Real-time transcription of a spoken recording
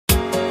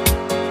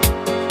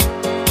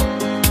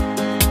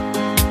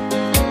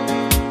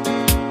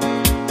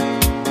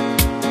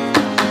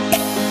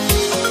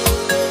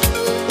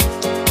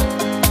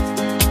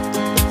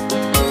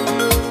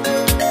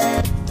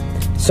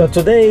So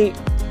today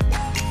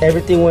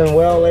everything went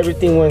well,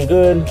 everything went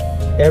good,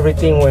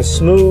 everything went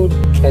smooth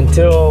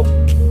until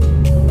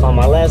on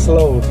my last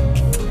load,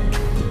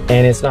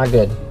 and it's not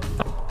good.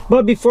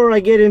 But before I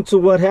get into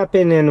what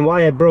happened and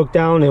why I broke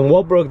down and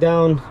what broke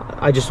down,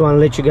 I just want to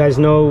let you guys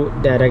know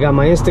that I got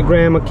my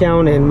Instagram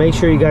account, and make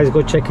sure you guys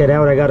go check it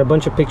out. I got a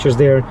bunch of pictures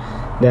there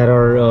that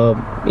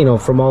are you know,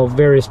 from all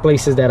various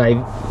places that I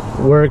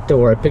worked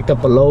or I picked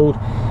up a load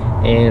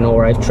and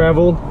or I've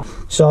traveled.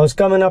 So I was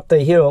coming up the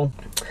hill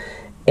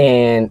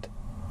and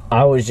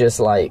I was just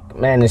like,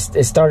 man, it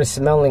started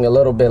smelling a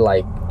little bit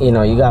like, you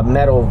know, you got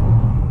metal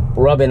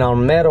rubbing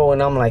on metal,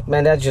 and I'm like,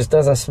 man, that just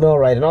doesn't smell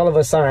right. And all of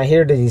a sudden I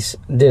hear this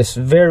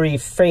very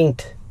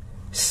faint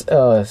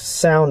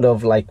sound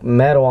of like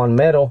metal on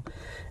metal,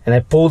 and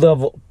I pulled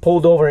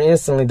over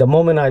instantly. The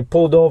moment I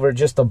pulled over,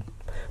 just a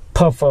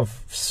puff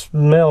of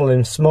smell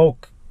and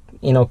smoke,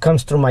 you know,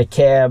 comes through my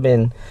cab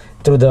and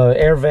through the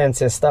air vents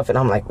and stuff, and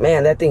I'm like,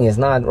 man, that thing is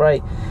not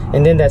right.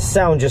 And then that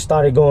sound just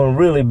started going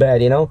really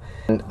bad, you know.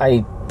 And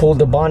I pulled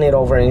the bonnet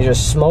over and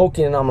just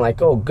smoking, and I'm like,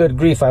 oh, good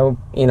grief. I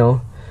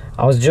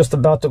was just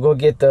about to go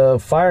get the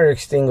fire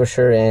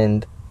extinguisher,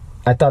 and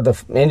I thought the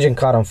engine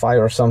caught on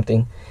fire or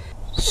something.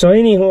 So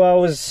anywho, I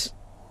was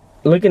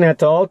looking at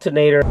the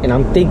alternator, and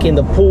I'm thinking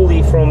the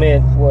pulley from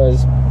it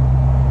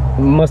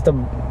must have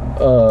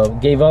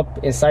gave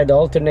up inside the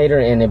alternator,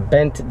 and it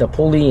bent the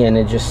pulley and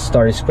it just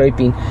started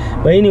scraping.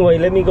 But anyway,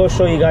 let me go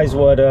show you guys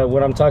what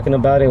I'm talking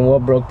about and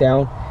what broke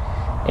down.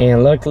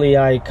 And luckily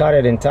I caught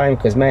it in time,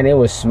 because man, it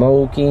was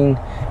smoking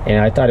and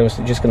I thought it was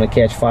just gonna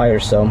catch fire.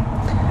 So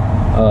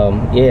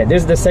yeah,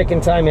 this is the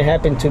second time it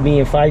happened to me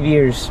in 5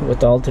 years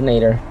with the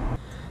alternator.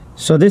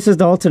 So this is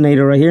the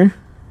alternator right here.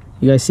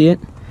 You guys see it?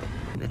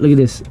 Look at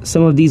this.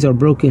 Some of these are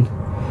broken.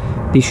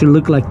 They should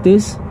look like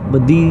this,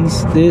 but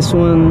this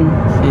one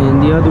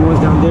and the other ones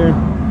down there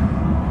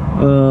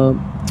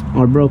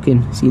are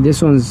broken. See,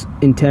 this one's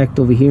intact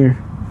over here,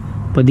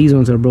 but these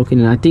ones are broken,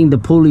 and I think the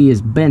pulley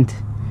is bent.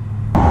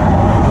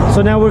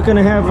 So now we're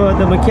gonna have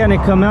the mechanic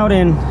come out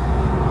and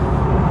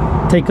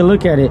take a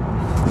look at it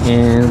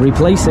and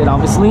replace it,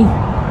 obviously,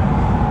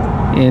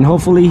 and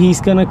hopefully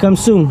he's gonna come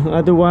soon.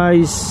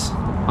 Otherwise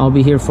I'll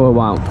be here for a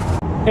while.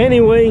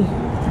 Anyway,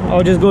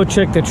 I'll just go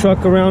check the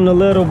truck around a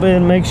little bit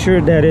and make sure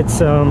that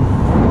it's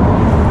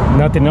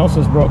nothing else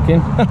is broken.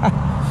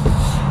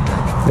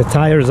 The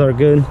tires are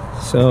good.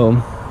 So,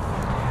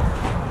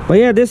 but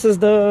yeah, this is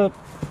the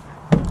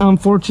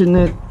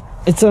unfortunate.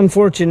 It's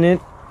unfortunate.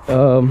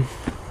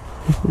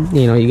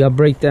 You know, you got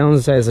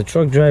breakdowns as a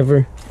truck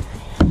driver.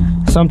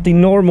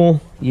 Something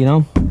normal, you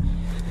know.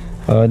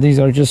 These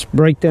are just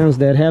breakdowns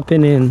that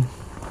happen, and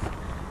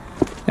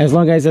as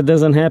long as it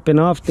doesn't happen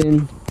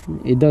often,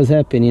 it does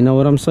happen, you know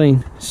what I'm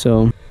saying?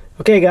 So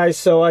okay guys,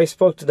 so I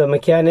spoke to the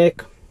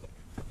mechanic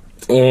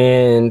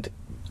and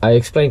I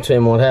explained to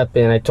him what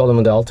happened. I told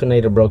him the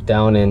alternator broke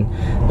down and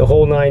the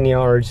whole 9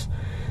 yards.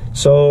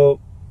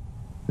 So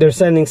they're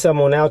sending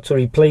someone out to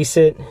replace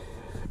it,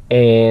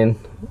 and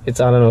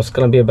it's, I don't know, it's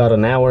gonna be about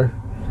an hour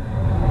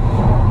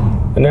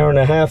and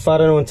a half, I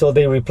don't know, until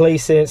they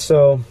replace it.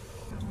 So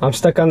I'm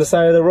stuck on the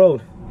side of the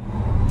road.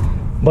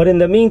 But in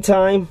the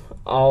meantime,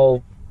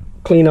 I'll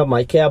clean up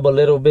my cab a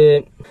little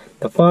bit.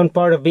 The fun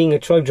part of being a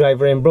truck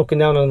driver and broken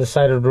down on the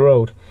side of the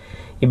road,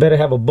 you better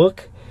have a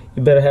book,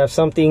 you better have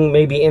something,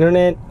 maybe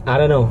internet, I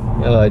don't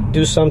know,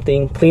 do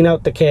something, clean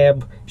out the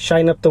cab,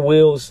 shine up the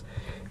wheels,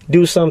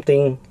 do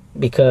something,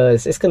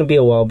 because it's gonna be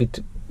a while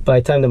by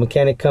the time the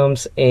mechanic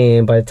comes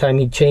and by the time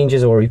he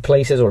changes or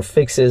replaces or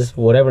fixes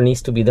whatever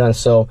needs to be done.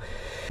 So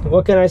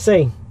what can I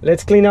say?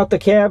 Let's clean out the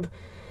cab,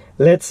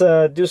 let's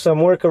do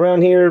some work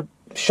around here,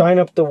 shine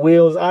up the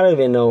wheels. I don't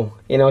even know,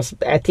 you know,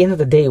 at the end of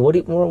the day, what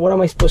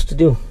am I supposed to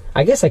do?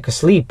 I guess I could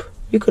sleep.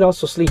 You could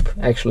also sleep,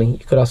 actually.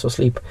 You could also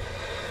sleep.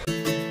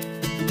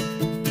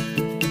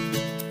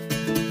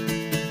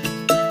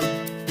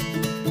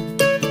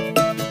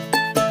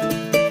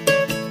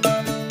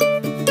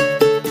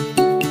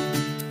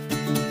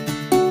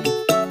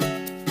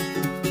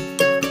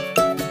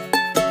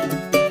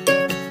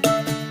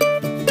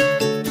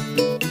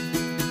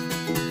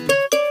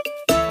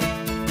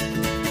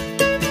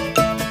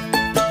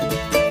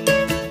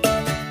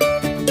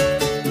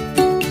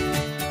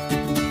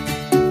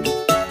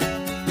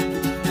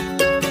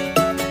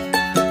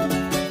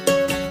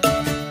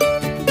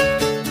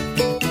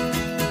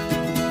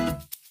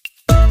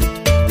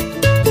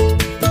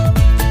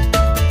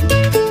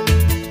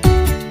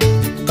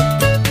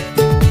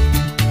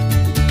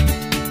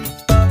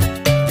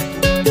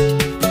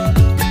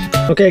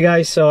 Okay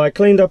guys, so I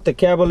cleaned up the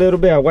cab a little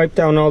bit. I wiped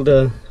down all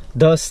the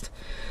dust,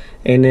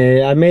 and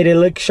I made it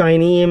look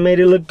shiny and made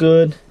it look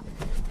good.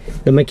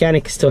 The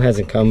mechanic still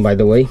hasn't come, by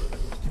the way,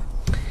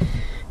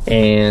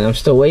 and I'm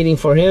still waiting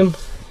for him.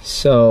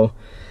 So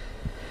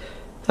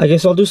I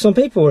guess I'll do some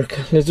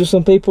paperwork. Let's do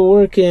some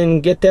paperwork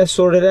and get that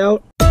sorted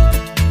out.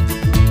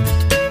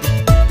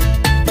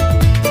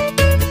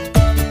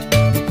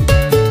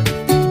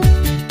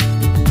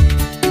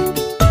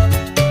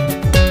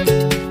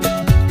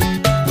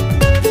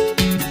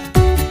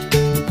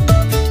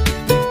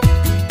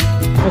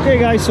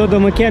 guys, so the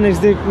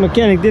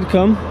mechanic did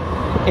come,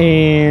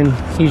 and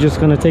he's just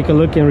gonna take a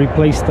look and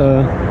replace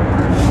the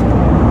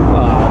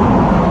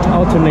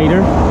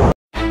alternator.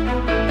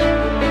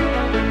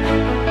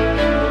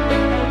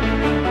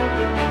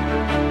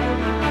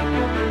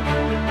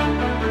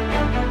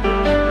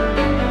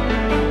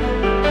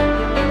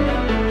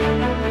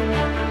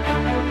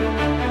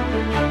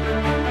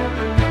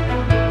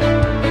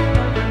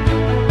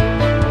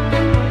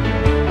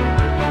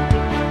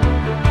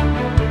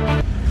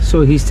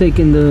 So he's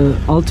taking the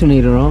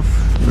alternator off.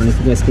 I don't know if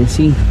you guys can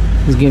see.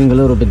 It's getting a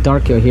little bit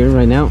dark out here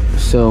right now.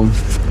 So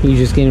he's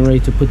just getting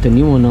ready to put the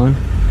new one on.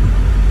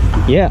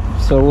 Yeah,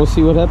 so we'll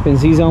see what happens.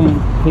 He's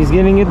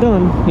getting it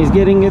done. He's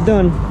getting it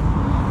done.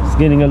 It's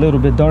getting a little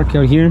bit dark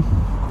out here.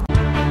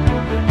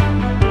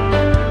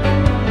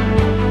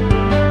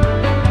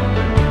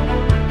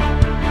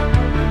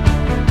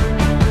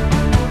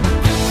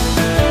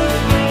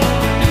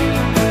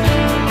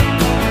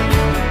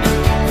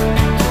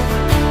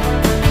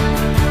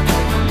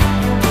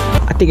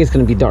 I think it's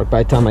gonna be dark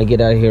by the time I get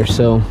out of here,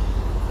 so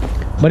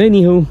but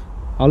anywho,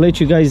 I'll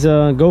let you guys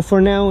go for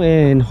now,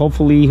 and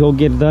hopefully he'll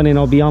get done and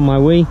I'll be on my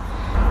way,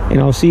 and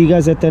I'll see you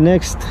guys at the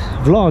next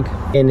vlog.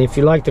 And if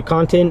you like the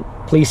content,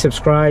 please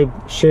subscribe,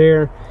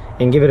 share,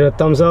 and give it a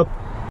thumbs up.